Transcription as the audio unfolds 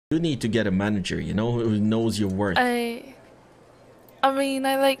You need to get a manager, you know, who knows your worth. I mean,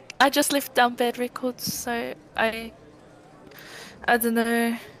 I just live down Bed Records, so I don't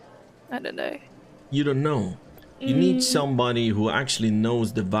know. I don't know. You don't know. You need somebody who actually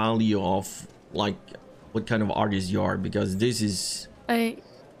knows the value of like what kind of artist you are, because this is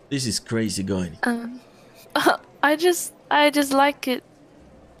crazy going. I just like it.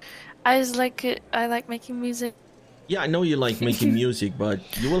 I just like it. I like making music. Yeah, I know you like making music, but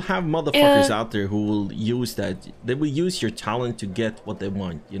you will have motherfuckers out there who will use that. They will use your talent to get what they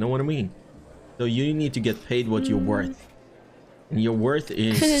want. You know what I mean? So you need to get paid what you're worth. And your worth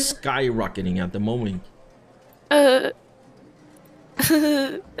is skyrocketing at the moment. Is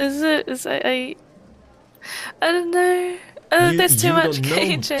it? I don't know. There's too much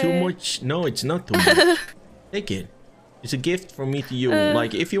KJ. Too much? No, it's not too much. Take it. It's a gift from me to you.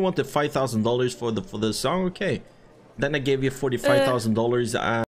 Like, if you want the $5,000 for the song, okay. Then I gave you $45,000